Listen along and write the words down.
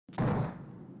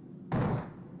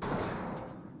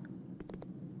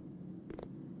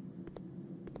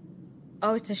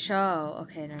Oh, it's a show.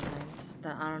 Okay, never mind.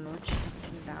 I don't know what you're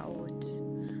talking about.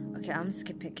 Okay, I'm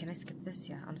skipping. Can I skip this?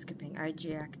 Yeah, I'm skipping. I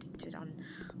reacted to it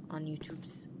on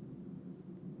YouTube's.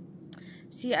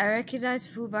 See, I recognize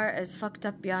Fubar as fucked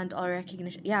up beyond all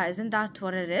recognition. Yeah, isn't that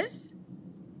what it is?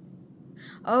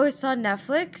 Oh, it's on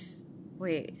Netflix?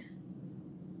 Wait.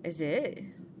 Is it?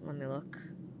 Let me look.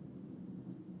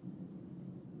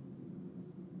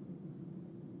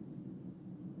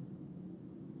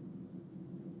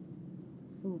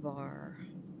 Fubar.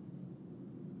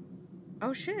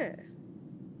 Oh shit.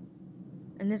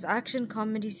 In this action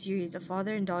comedy series, a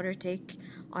father and daughter take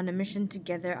on a mission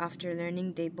together after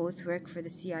learning they both work for the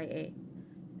CIA.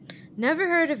 Never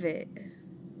heard of it.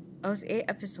 Oh, it's 8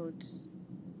 episodes.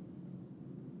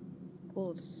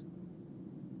 Cool.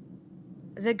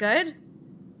 Is it good?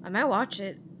 I might watch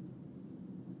it.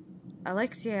 I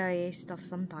like CIA stuff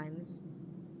sometimes.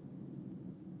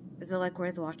 Is it like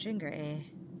worth watching or eh?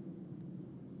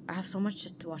 I have so much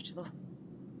shit to watch though.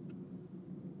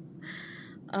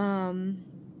 I'm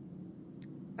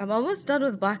almost done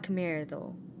with Black Mirror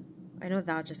though. I know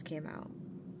that just came out.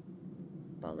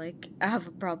 But like, I have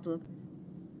a problem.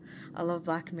 I love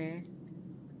Black Mirror.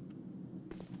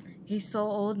 He's so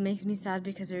old, makes me sad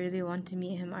because I really want to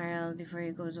meet him IRL before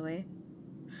he goes away.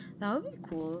 That would be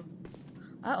cool.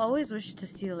 I always wish to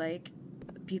see like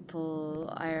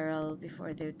people IRL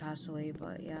before they would pass away,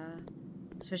 but yeah.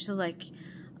 Especially like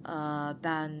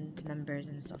band members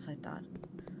and stuff like that.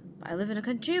 But I live in a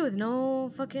country with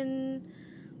no fucking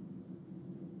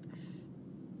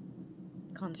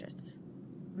concerts.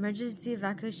 Emergency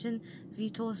evacuation,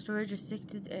 VTOL storage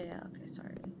restricted area. Okay,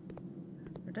 sorry.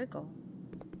 Where'd I go?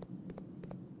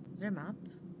 Is there a map?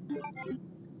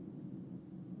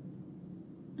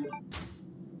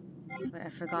 Wait, I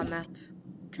forgot map.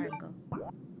 Triangle.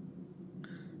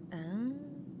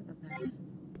 Okay.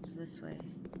 It's this way.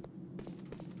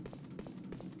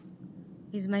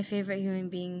 He's my favorite human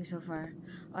being so far.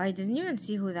 Oh, I didn't even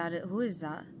see who that is. Who is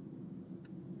that?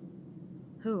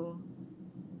 Who?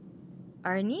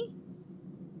 Arnie?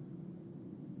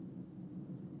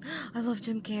 I love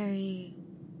Jim Carrey.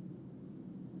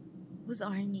 Who's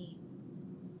Arnie?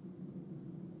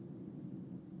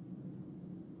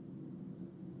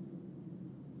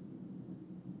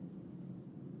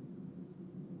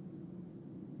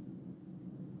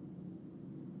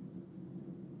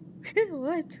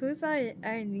 What? Who's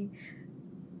Arnie?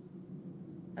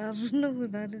 I don't know who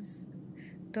that is.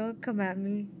 Don't come at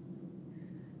me.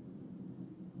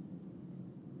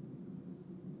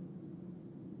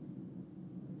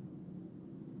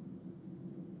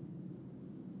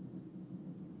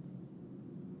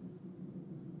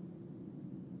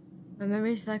 My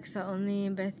memory sucks, so only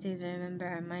birthdays I remember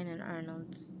are mine and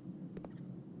Arnold's.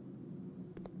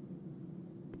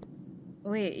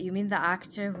 Wait, you mean the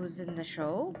actor who's in the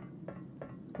show?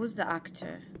 Who's the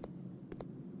actor?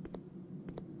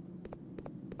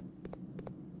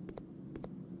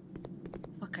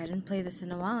 Fuck, I didn't play this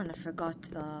in a while and I forgot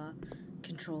the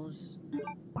controls.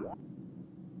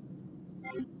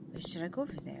 Wait, should I go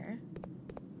over there?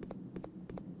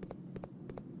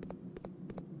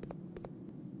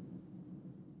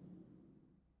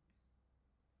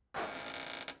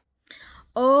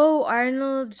 Oh,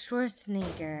 Arnold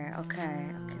Schwarzenegger.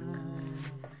 Okay.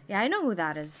 Yeah, I know who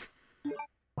that is.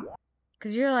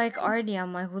 Cause you're like Arnie.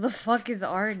 I'm like, who the fuck is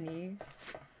Arnie?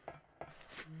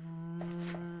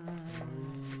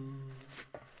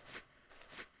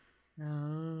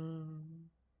 No.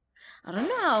 I don't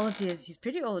know how old he is. He's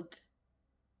pretty old.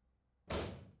 Is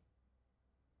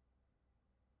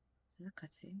that a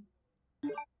cutscene?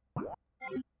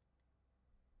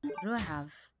 What do I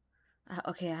have?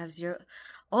 Okay, I have 0.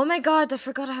 Oh my god, I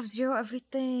forgot I have 0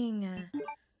 everything.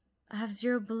 I have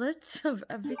 0 bullets of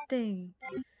everything.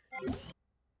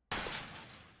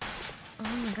 Oh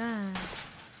my god.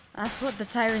 That's what the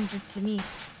tyrant did to me.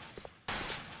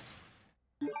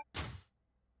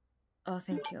 Oh,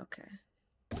 thank you, okay.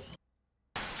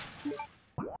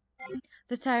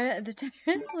 The tyrant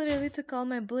literally took all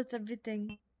my bullets,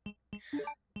 everything.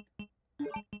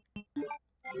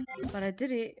 But I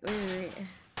did it. Wait.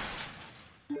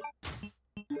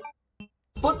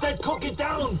 Put that cookie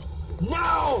down!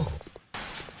 Now!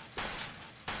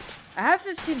 I have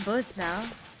 15 bullets now.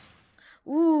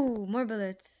 Ooh, more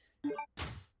bullets.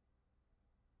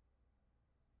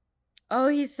 Oh,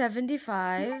 he's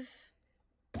 75.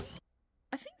 I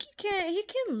think he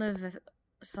can live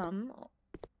some.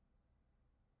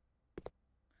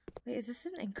 Wait, is this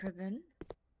an Incribin?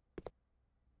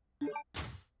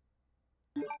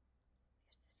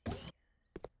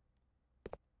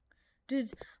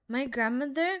 Dude, my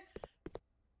grandmother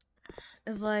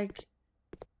is like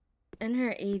in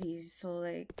her 80s, so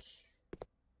like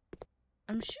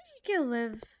I'm sure he can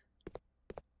live.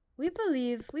 We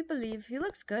believe he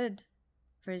looks good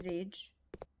for his age.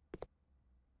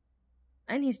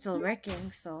 And he's still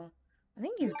wrecking, so I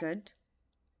think he's good.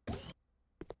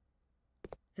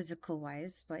 Physical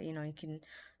wise, but you know, you can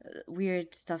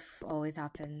weird stuff always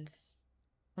happens.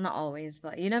 Well, not always,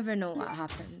 but you never know what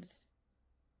happens.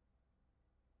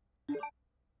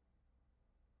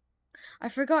 I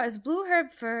forgot, is blue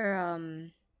herb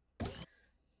for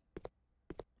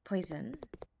poison?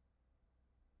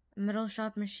 A metal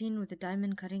sharp machine with a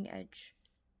diamond cutting edge.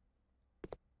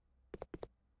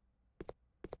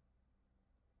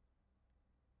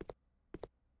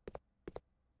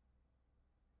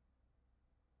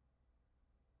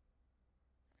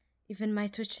 Even my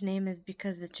Twitch name is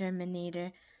because the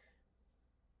Terminator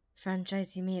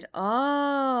franchise he made.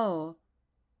 Oh!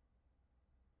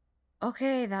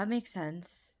 Okay, that makes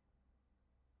sense.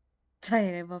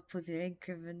 Tying him up with your ink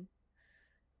ribbon.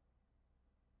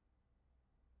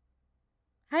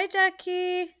 Hi,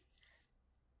 Jackie!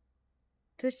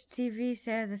 Twitch TV,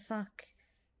 Sarah the Sock.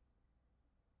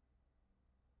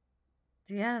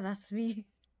 Yeah, that's me.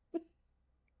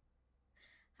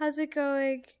 How's it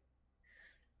going?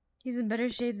 He's in better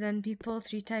shape than people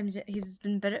 3 times. He's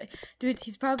been better. Dude,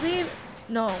 he's probably...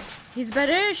 No. He's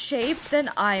better shape than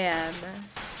I am.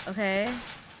 Okay?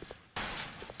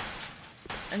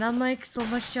 And I'm like so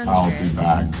much younger. I'll be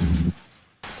back.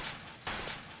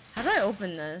 How do I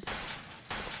open this?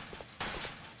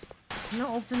 Can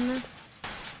I open this?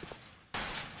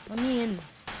 Let me in.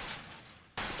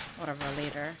 Whatever,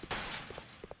 later.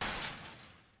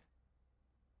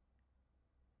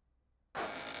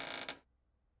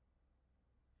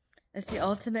 It's the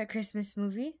ultimate Christmas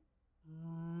movie.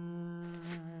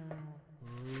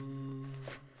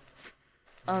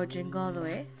 Oh, Jingle All the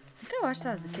Way. I think I watched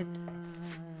that as a kid.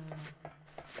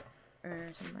 Or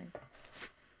something.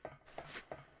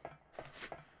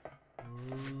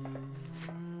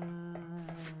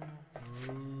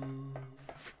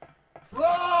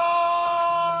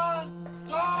 Run!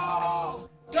 Go!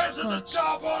 Get to the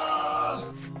chopper!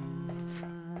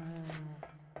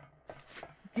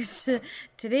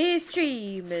 Today's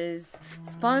stream is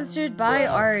sponsored by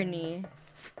Arnie.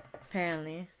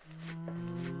 Apparently.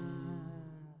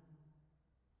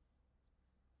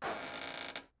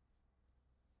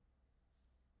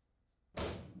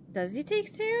 Does he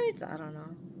take steroids? I don't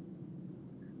know.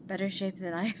 Better shape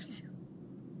than I am too.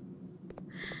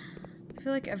 I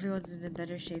feel like everyone's in a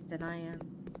better shape than I am.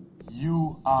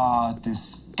 You are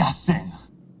disgusting.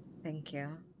 Thank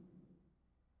you.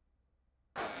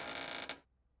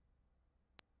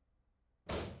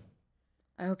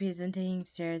 I hope he isn't taking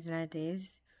steroids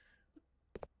nowadays.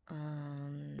 I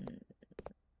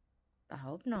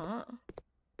hope not.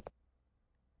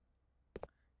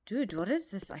 Dude, what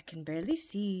is this? I can barely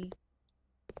see.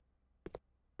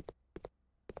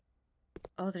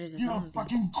 Oh, there's a You're zombie. a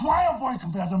fucking choir boy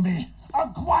compared to me. A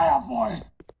choir boy.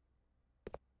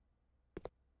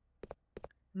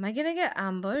 Am I gonna get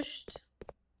ambushed?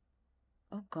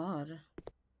 Oh god.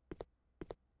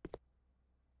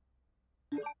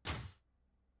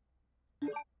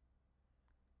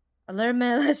 I learned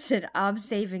my lesson. I'm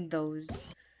saving those.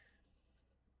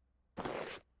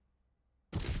 Of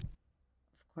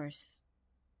course.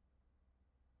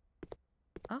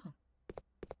 Oh.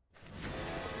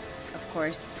 Of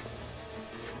course.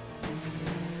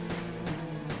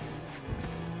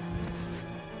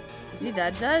 Is he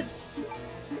dead?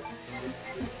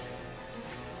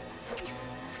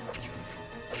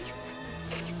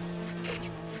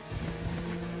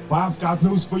 Well, I've got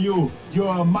news for you.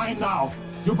 You're mine now.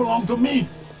 You belong to me.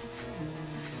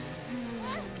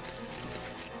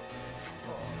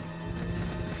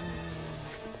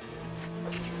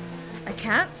 I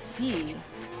can't see.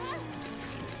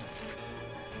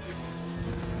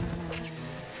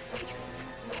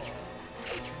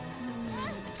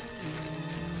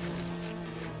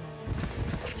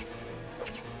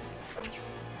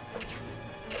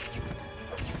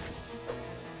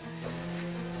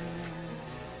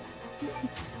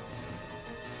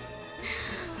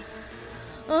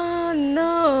 Oh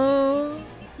no.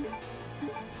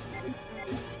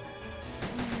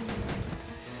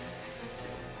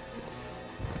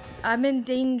 I'm in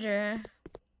danger.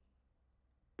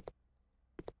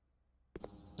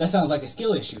 That sounds like a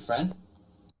skill issue, friend.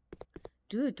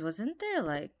 Dude, wasn't there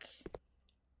like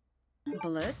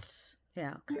bullets?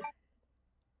 Yeah, okay.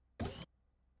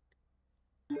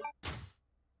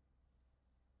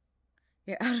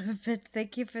 You're out of bits.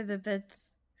 Thank you for the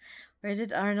bits. Where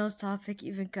did Arnold's topic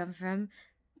even come from?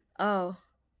 Oh.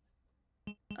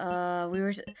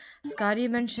 Scotty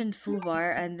mentioned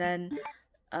Fubar, and then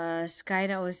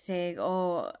Skynet was saying,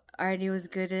 oh, Arnie was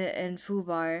good in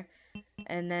Fubar,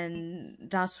 and then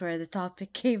that's where the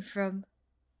topic came from.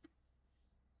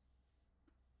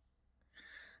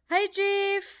 Hi,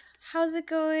 Dreef! How's it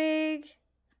going?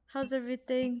 How's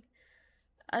everything?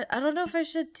 I don't know if I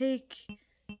should take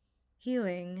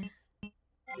healing.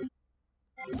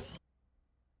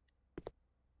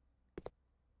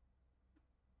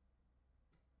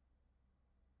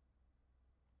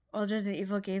 All Resident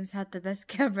Evil games had the best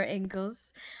camera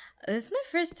angles. This is my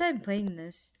first time playing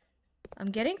this.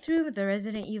 I'm getting through the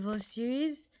Resident Evil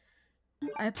series.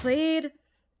 I played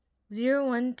 0,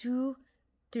 1, 2,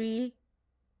 3,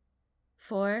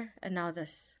 4, and now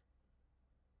this.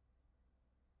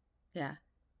 Yeah.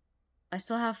 I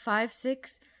still have 5,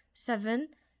 6, 7,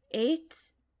 8.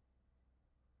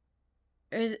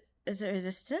 Is it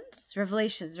Resistance?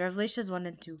 Revelations. Revelations 1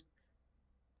 and 2.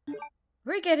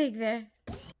 We're getting there.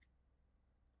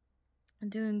 I'm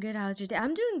doing good. How's your day?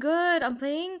 I'm doing good.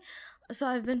 So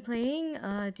I've been playing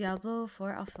Diablo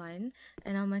 4 offline,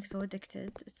 and I'm like so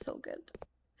addicted. It's so good.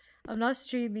 I'm not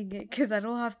streaming it because I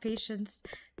don't have patience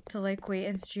to like wait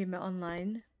and stream it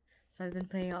online. So I've been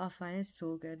playing it offline. It's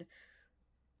so good.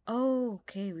 Oh,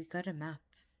 okay. We got a map.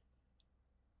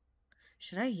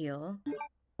 Should I heal?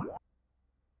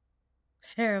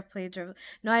 Sarah played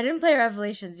No, I didn't play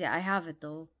Revelations yet. I have it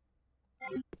though.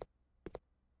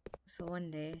 So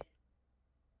one day.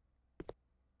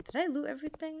 Did I loot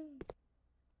everything?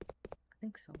 I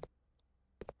think so.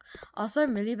 Also,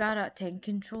 I'm really bad at tank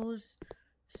controls,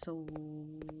 so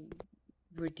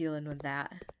we're dealing with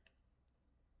that.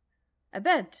 I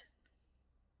bet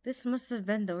this must have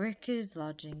been the workers'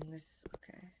 lodging.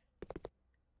 Okay.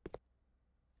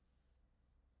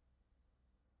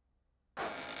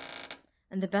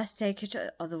 And the best tank control,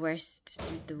 or the worst,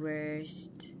 dude, the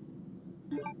worst.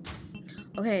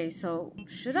 Okay, so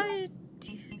should I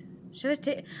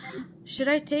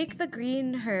take the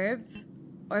green herb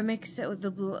or mix it with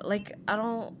the blue? Like I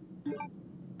don't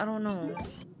know.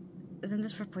 Isn't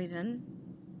this for poison?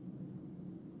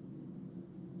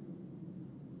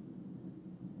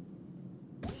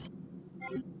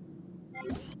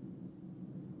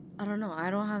 I don't know. I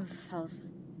don't have health.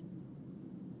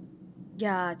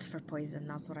 Yeah, it's for poison.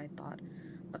 That's what I thought.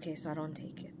 Okay, so I don't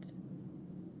take it.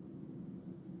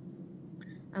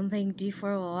 I'm playing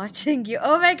D4 while watching you.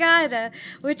 Oh my god!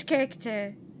 Which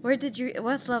character?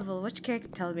 What level? Which character?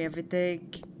 Tell me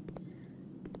everything.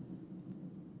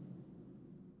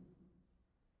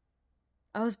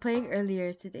 I was playing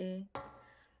earlier today.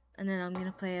 And then I'm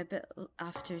gonna play a bit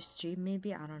after stream,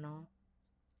 maybe? I don't know.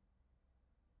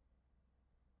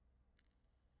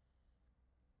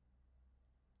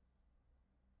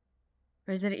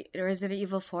 Resident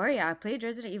Evil 4? Yeah, I played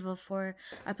Resident Evil 4.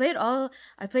 I played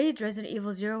Resident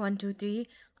Evil 0, 1, 2, 3,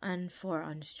 and 4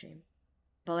 on stream.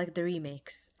 But like the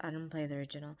remakes. I didn't play the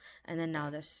original. And then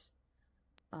now this.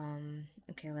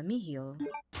 Okay, let me heal.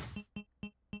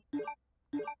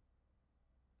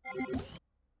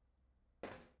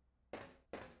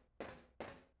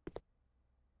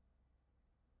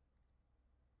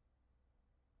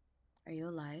 Are you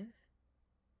alive?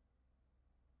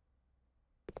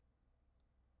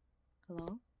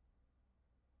 Hello?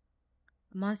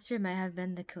 A monster might have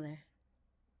been the killer.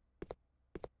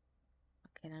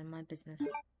 Okay, none of my business.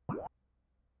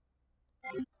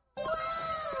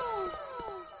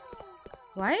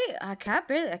 Why? I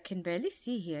can barely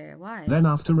see here. Why? Then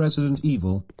after Resident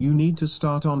Evil, you need to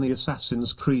start on the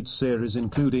Assassin's Creed series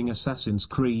including Assassin's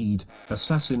Creed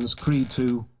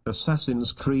 2,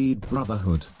 Assassin's Creed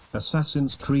Brotherhood,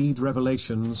 Assassin's Creed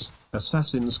Revelations,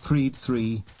 Assassin's Creed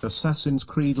 3, Assassin's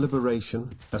Creed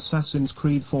Liberation, Assassin's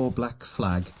Creed 4 Black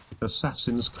Flag,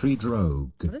 Assassin's Creed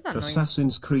Rogue,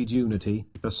 Assassin's Creed Unity,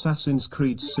 Assassin's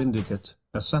Creed Syndicate,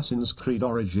 Assassin's Creed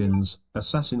Origins,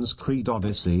 Assassin's Creed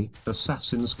Odyssey,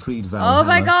 Assassin's Creed Valhalla, oh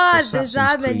my god, Assassin's there's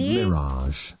that Creed many?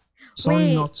 Mirage. Sorry,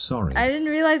 wait, not sorry. I didn't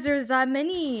realize there was that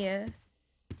many.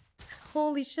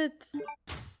 Holy shit.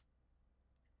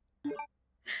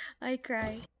 I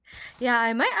cry. Yeah,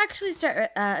 I might actually start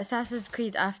Assassin's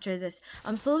Creed after this.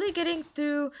 I'm slowly getting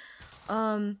through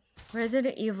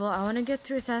Resident Evil. I want to get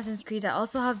through Assassin's Creed. I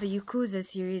also have the Yakuza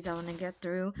series I want to get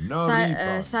through.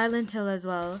 Silent Hill as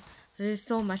well. So there's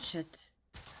so much shit.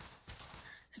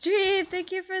 Stream,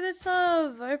 thank you for the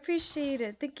sub. I appreciate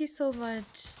it. Thank you so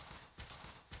much.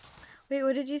 Wait,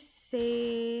 what did you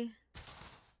say?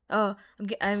 Oh,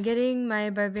 I'm getting my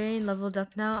barbarian leveled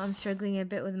up now. I'm struggling a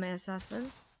bit with my assassin.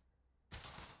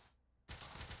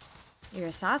 Your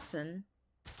assassin?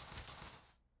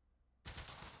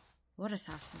 What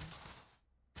assassin?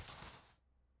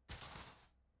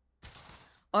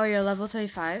 Oh, you're level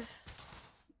 25?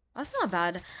 That's not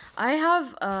bad. I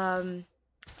have a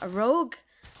rogue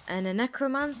and a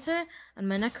necromancer, and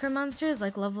my necromancer is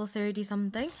like level 30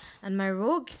 something, and my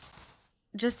rogue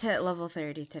just hit level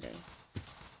 30 today.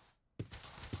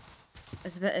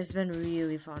 It's been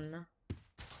really fun.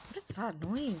 What is that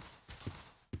noise?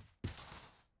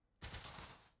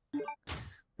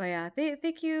 But yeah,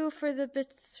 thank you for the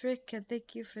bits, Rick, and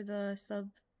thank you for the sub,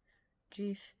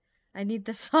 Dreef. I need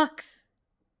the socks.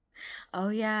 Oh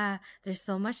yeah, there's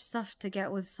so much stuff to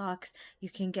get with socks.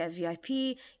 You can get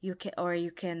VIP, you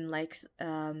can like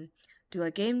do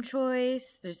a game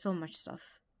choice. There's so much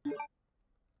stuff.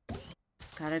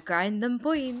 Gotta grind them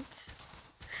points.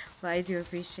 But I do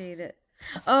appreciate it.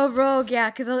 Oh, rogue, yeah,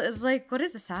 because it's like, what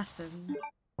is assassin?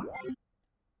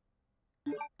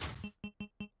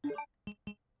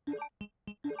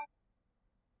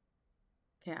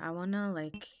 Okay, I wanna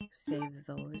like save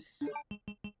those.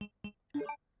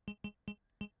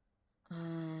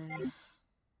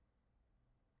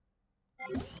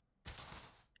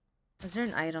 Is there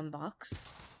an item box?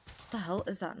 What the hell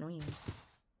is that noise?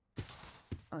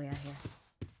 Oh yeah, here.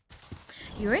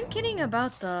 You weren't kidding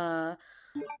about the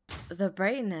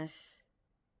brightness.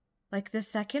 Like the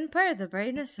second part, the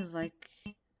brightness is like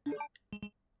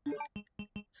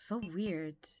so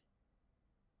weird.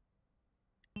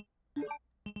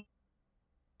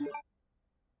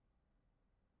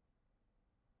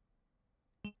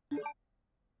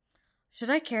 Should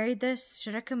I carry this?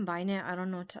 Should I combine it? I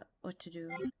don't know what to do.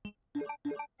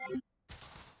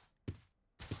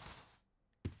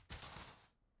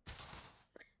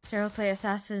 Sarah will play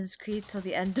Assassin's Creed till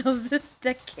the end of this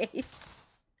decade.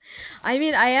 I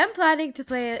mean, I am planning to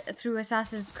play it through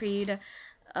Assassin's Creed.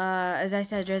 As I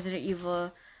said, Resident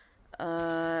Evil,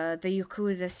 the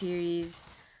Yakuza series,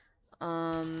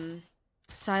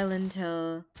 Silent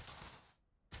Hill.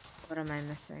 What am I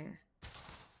missing?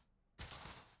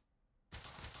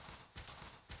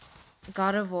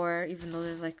 God of War, even though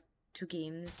there's like 2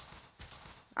 games.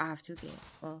 I have 2 games.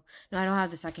 Well, no, I don't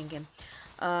have the second game.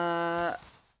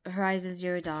 Horizon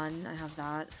Zero Dawn, I have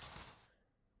that.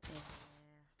 Yeah.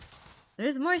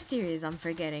 There's more series I'm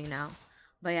forgetting now.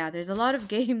 But yeah, there's a lot of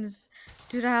games.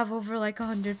 Dude, I have over like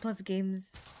 100+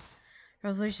 games.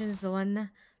 Revolution is the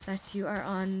one that you are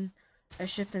on a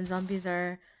ship and zombies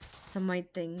are some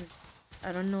white things.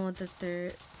 I don't know what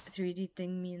the 3D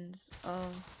thing means.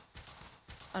 Oh.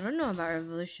 I don't know about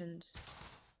Revolutions.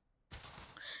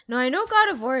 No, I know God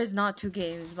of War is not 2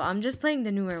 games, but I'm just playing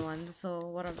the newer ones, so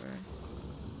whatever.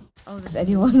 Oh, does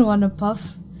anyone want to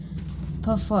puff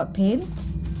what paint?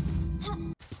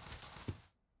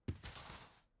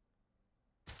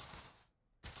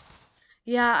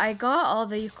 Yeah, I got all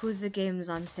the Yakuza games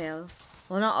on sale.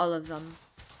 Well, not all of them.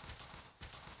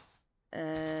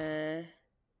 I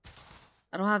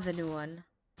don't have the new one.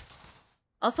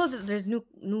 Also, there's new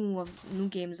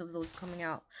games of those coming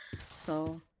out,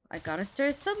 so I gotta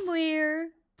start somewhere.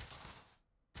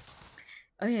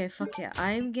 Okay, fuck it.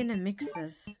 I'm gonna mix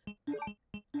this.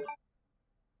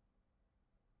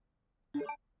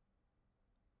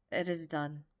 It is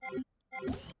done.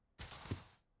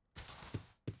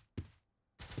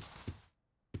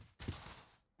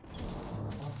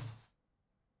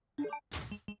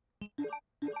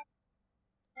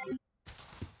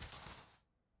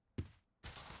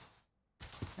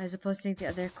 As opposed to take the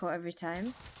other quote every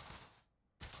time?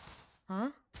 Huh?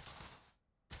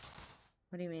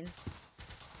 What do you mean?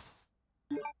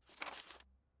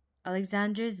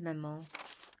 Alexander's memo.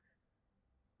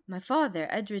 My father,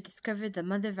 Edward, discovered the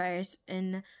mother virus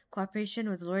in cooperation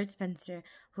with Lord Spencer,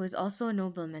 who is also a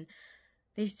nobleman.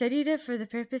 They studied it for the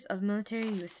purpose of military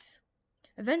use.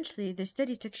 Eventually, their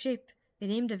study took shape. They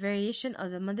named a variation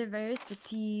of the mother virus the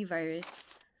T virus.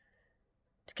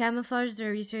 To camouflage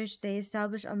their research, they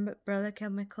established Umbrella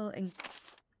Chemical Inc.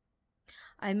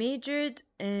 I majored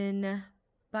in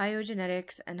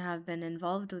biogenetics and have been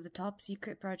involved with a top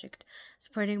secret project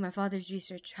supporting my father's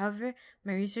research. However,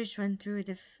 my research went through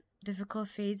a difficult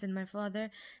phase and my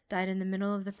father died in the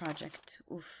middle of the project.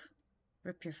 Oof.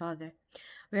 Rip your father.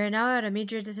 We are now at a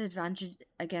major disadvantage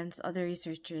against other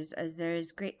researchers as there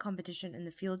is great competition in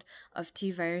the field of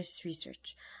T-virus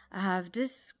research. I have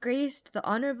disgraced the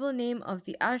honorable name of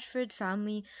the Ashford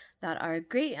family that our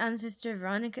great ancestor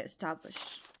Veronica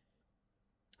established.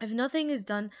 If nothing is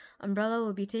done, Umbrella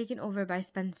will be taken over by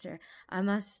Spencer. I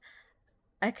must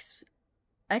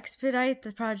expedite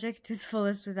the project to its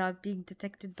fullest without being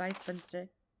detected by Spencer.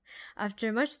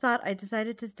 After much thought, I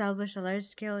decided to establish a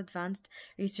large-scale advanced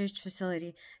research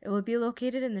facility. It will be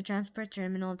located in the transport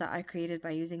terminal that I created by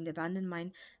using the abandoned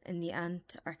mine in the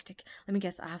Antarctic. Let me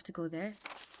guess, I have to go there?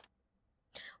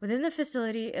 Within the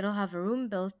facility, it'll have a room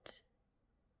built.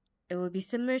 It will be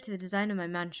similar to the design of my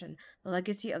mansion, the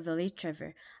legacy of the late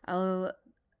Trevor.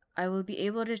 I will be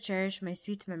able to cherish my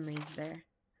sweet memories there.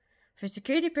 For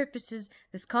security purposes,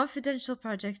 this confidential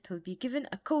project will be given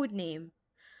a code name.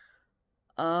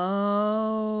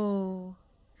 Oh,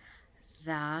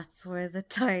 that's where the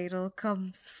title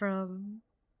comes from.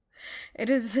 It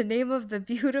is the name of the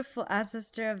beautiful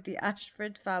ancestor of the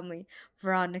Ashford family,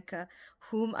 Veronica,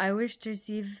 whom I wish to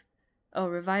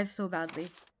revive so badly.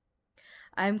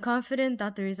 I am confident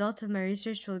that the result of my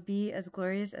research will be as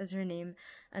glorious as her name,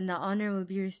 and that honor will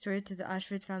be restored to the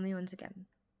Ashford family once again.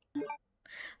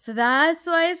 So that's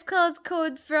why it's called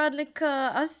Code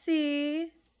Veronica. I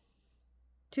see.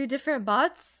 2 different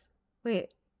bots?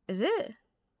 Wait, is it?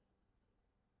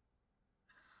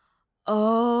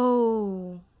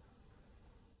 Oh.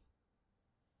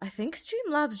 I think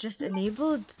Streamlabs just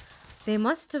enabled... They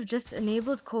must have just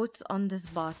enabled quotes on this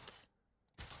bot.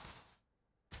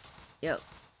 Yep.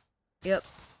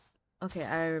 Okay,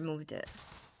 I removed it.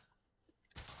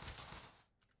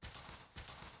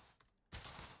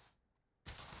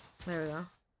 There we go.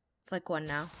 It's like 1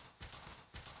 now.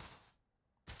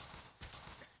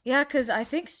 Yeah, because I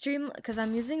think because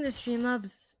I'm using the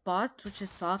Streamlabs bot, which is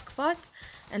Sockbot,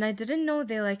 and I didn't know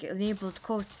they like enabled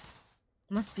quotes.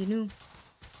 Must be new.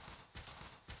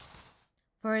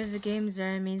 Forza games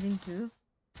are amazing too.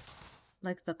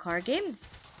 Like the car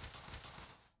games.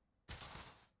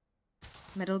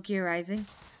 Metal Gear Rising.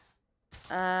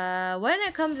 When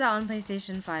it comes out on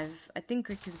PlayStation 5, I think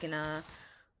Rick is gonna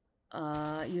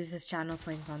use his channel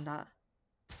points on that.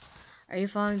 Are you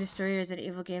following the story, or is it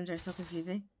evil games are so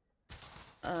confusing?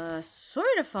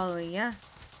 Sort of following, yeah.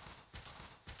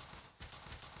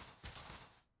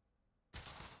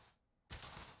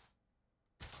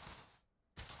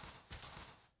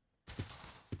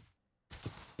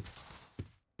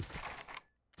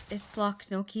 It's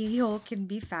locked, no keyhole can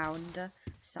be found.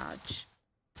 Saj.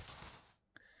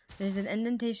 There's an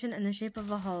indentation in the shape of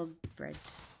a halberd.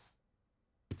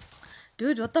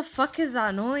 Dude, what the fuck is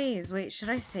that noise? Wait, should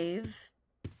I save?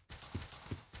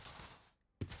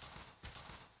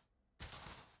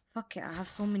 Fuck it, I have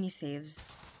so many saves.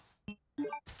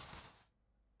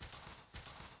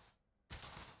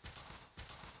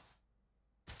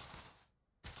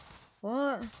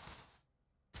 What?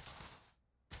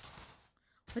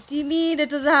 What do you mean it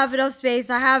doesn't have enough space?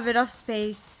 I have enough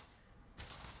space.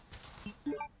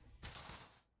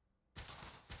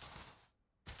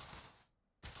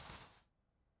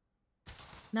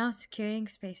 Now securing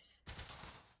space.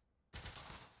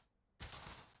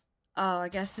 Oh, I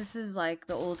guess this is like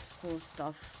the old school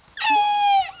stuff.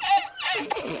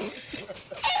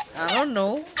 I don't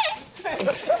know.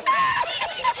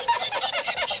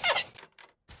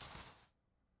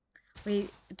 Wait,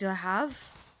 do I have?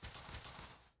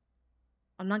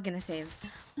 I'm not gonna save,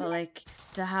 but like,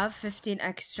 to have 15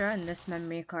 extra in this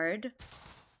memory card.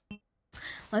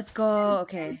 Let's go.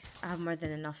 Okay, I have more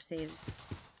than enough saves.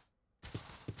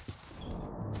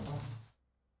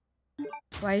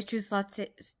 Why you choose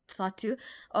slot 2?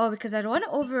 Oh, because I don't want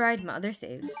to override my other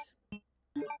saves.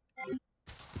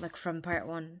 Like from part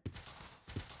 1.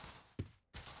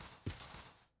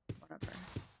 Whatever.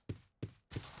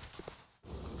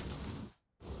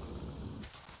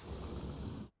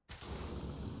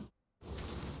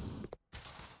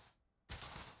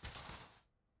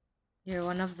 You're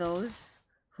one of those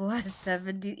who has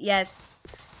 70. Yes.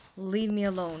 Leave me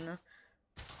alone.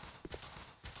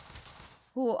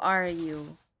 Who are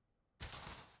you?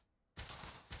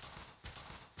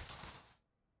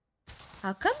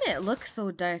 How come it looks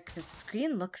so dark? The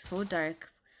screen looks so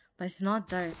dark, but it's not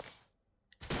dark.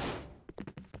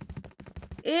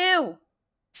 Ew!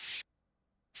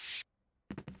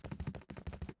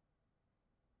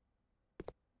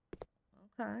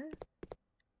 Okay.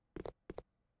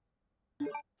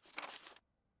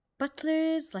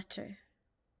 Butler's letter.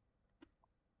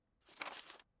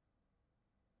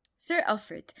 Sir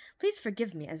Alfred, please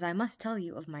forgive me as I must tell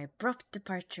you of my abrupt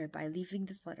departure by leaving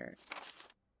this letter.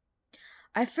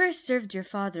 I first served your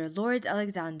father, Lord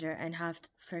Alexander, and have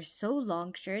for so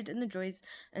long shared in the joys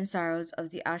and sorrows of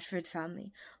the Ashford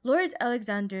family. Lord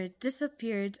Alexander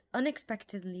disappeared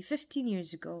unexpectedly 15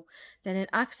 years ago. Then an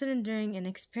accident during an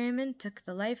experiment took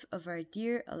the life of our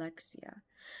dear Alexia.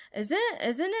 Isn't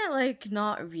it like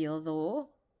not real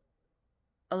though?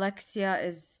 Alexia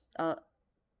is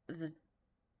the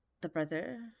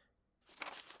brother.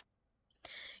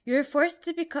 You're forced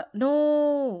to become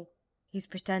no. He's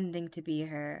pretending to be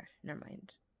her. Never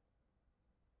mind.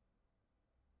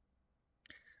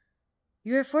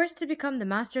 You were forced to become the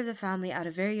master of the family at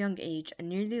a very young age and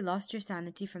nearly lost your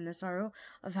sanity from the sorrow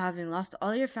of having lost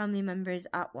all your family members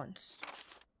at once.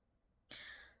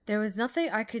 There was nothing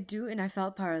I could do and I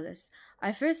felt powerless.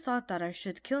 I first thought that I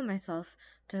should kill myself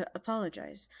to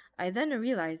apologize. I then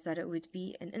realized that it would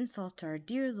be an insult to our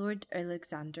dear Lord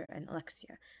Alexander and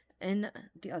Alexia in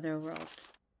the other world.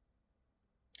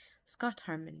 Scott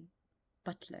Harmon,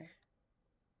 Butler.